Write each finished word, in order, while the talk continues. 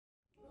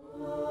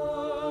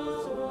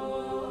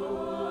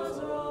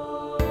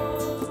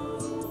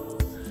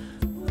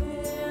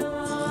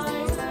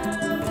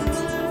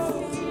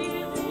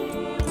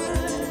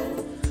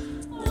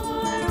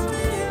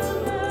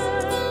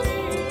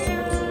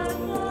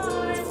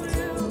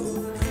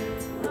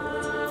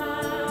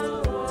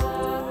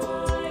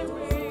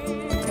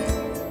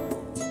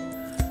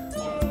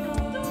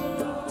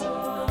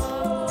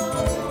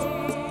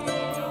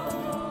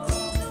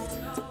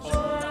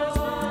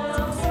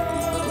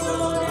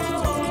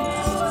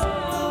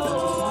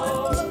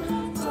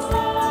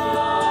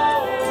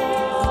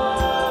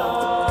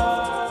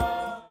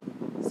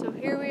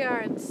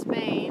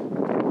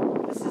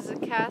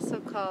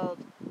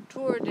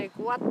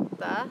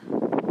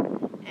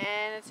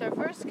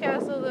first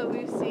castle that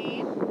we've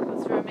seen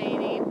was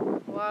remaining.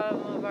 A lot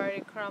of them have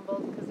already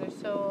crumbled because they're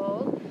so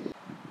old.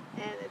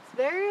 And it's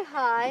very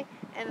high,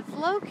 and it's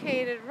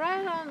located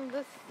right on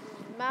this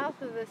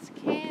mouth of this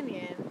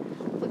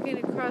canyon, looking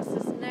across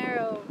this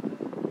narrow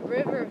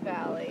river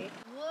valley.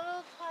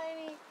 Little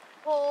tiny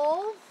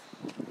holes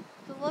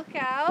to look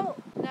out.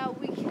 Now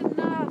we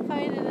cannot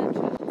find an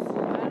entrance. I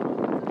don't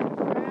know if it's in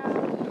the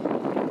ground,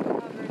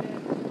 covered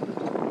in.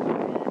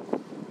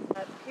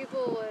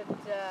 People would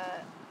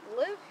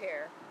live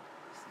here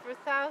for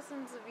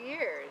thousands of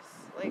years,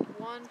 like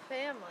one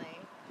family.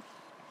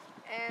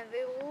 And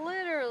they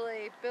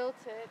literally built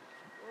it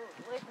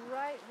like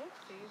right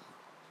into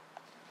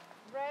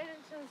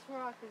this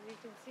rock. As you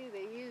can see,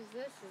 they use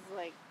this as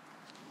like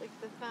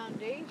the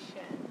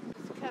foundation.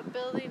 Just kept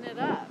building it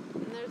up.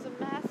 And there's a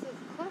massive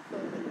cliff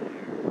over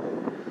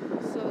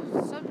there. So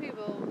some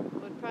people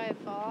would probably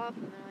fall off,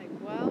 and they're like,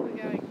 well, we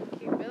gotta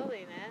keep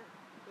building it.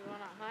 We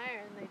want it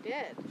higher, and they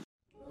did.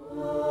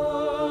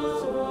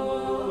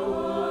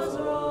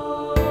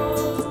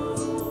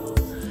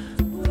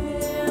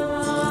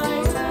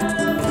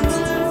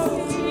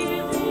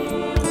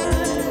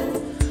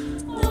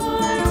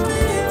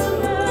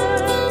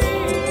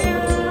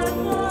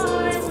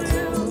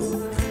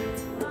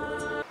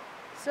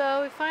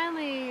 So we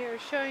finally are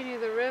showing you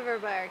the river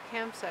by our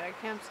campsite. Our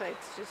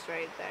campsite's just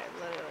right there,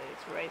 literally,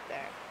 it's right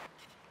there.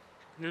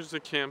 Here's the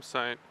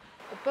campsite.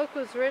 A book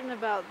was written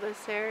about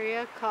this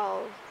area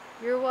called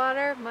Your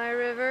Water, My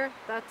River,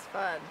 That's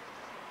Fun.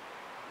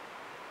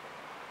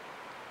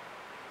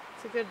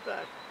 It's a good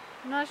book.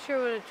 I'm not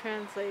sure what it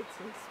translates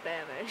in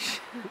Spanish.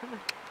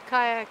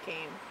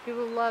 Kayaking.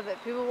 People love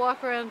it. People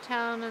walk around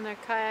town in their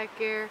kayak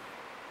gear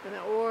and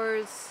their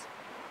oars,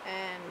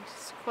 and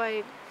it's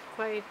quite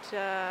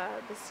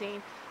the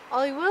scene. All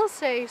I will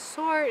say,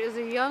 Sort is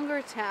a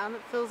younger town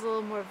that feels a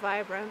little more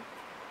vibrant.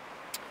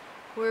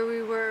 Where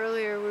we were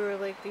earlier, we were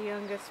like the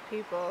youngest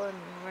people, and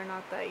we're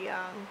not that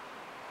young.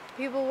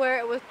 People wear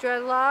it with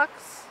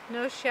dreadlocks,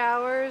 no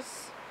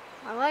showers.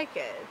 I like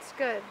it. It's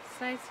good. It's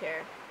nice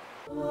here.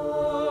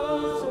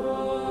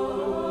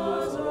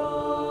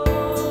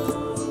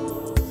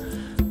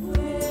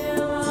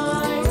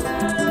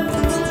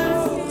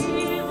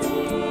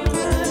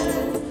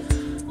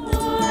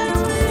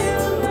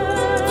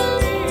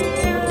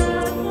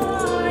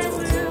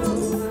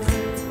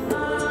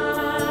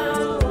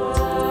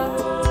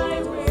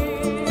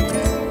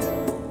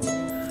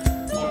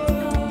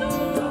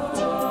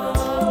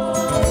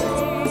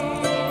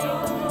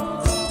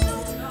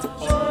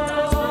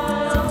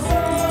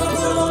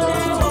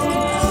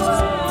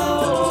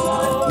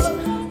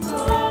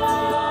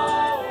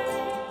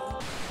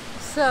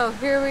 So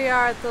here we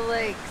are at the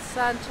lake,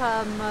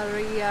 Santa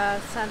Maria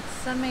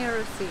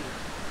Sant'Emersi.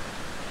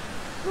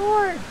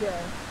 Gorgeous!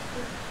 Are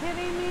you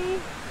kidding me?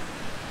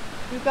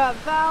 We've got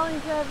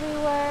valleys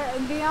everywhere,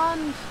 and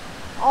beyond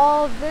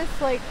all of this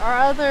lake are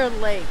other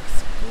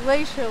lakes,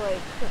 glacier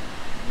lakes,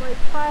 like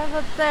 5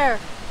 up there, a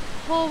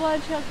whole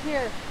bunch up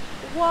here.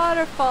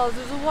 Waterfalls,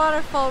 there's a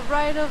waterfall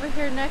right over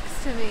here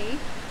next to me.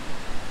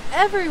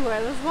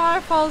 Everywhere, there's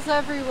waterfalls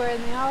everywhere,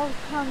 and they all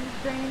come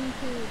draining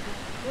to the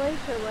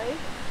glacier lake.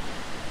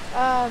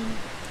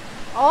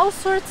 All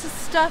sorts of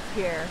stuff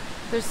here.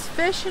 There's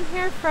fish in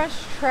here,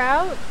 fresh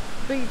trout,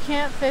 but you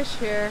can't fish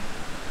here.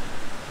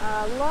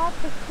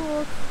 Lots of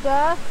cool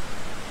stuff.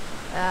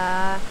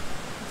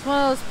 It's one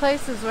of those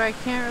places where I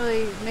can't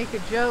really make a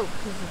joke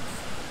because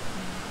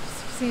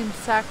it seems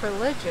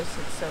sacrilegious.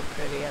 It's so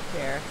pretty up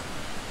here.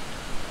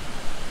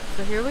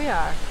 So here we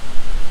are.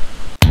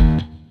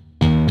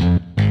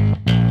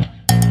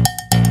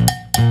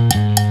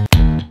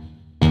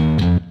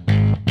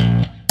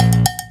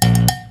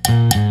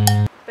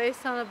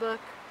 Based on a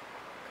book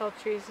called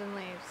Trees and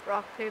Leaves.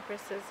 Rock, paper,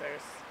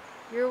 scissors.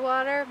 Your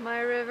water, my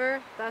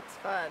river, that's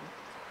fun.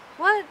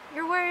 What?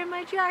 You're wearing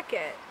my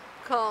jacket.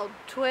 Called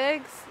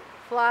Twigs,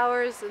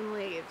 Flowers, and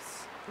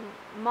Leaves.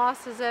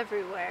 Mosses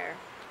everywhere.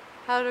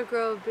 How to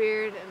grow a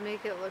beard and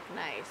make it look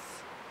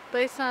nice.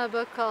 Based on a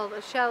book called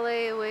A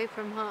Chalet Away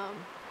from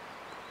Home.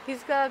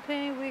 He's got a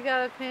penny, we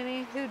got a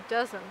penny. Who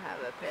doesn't have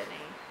a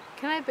penny?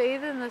 Can I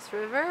bathe in this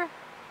river?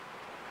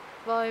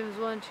 Volumes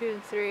 1, 2,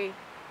 and 3.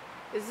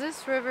 Is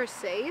this river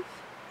safe?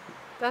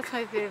 That's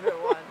my favorite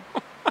one.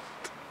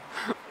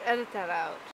 Edit that out.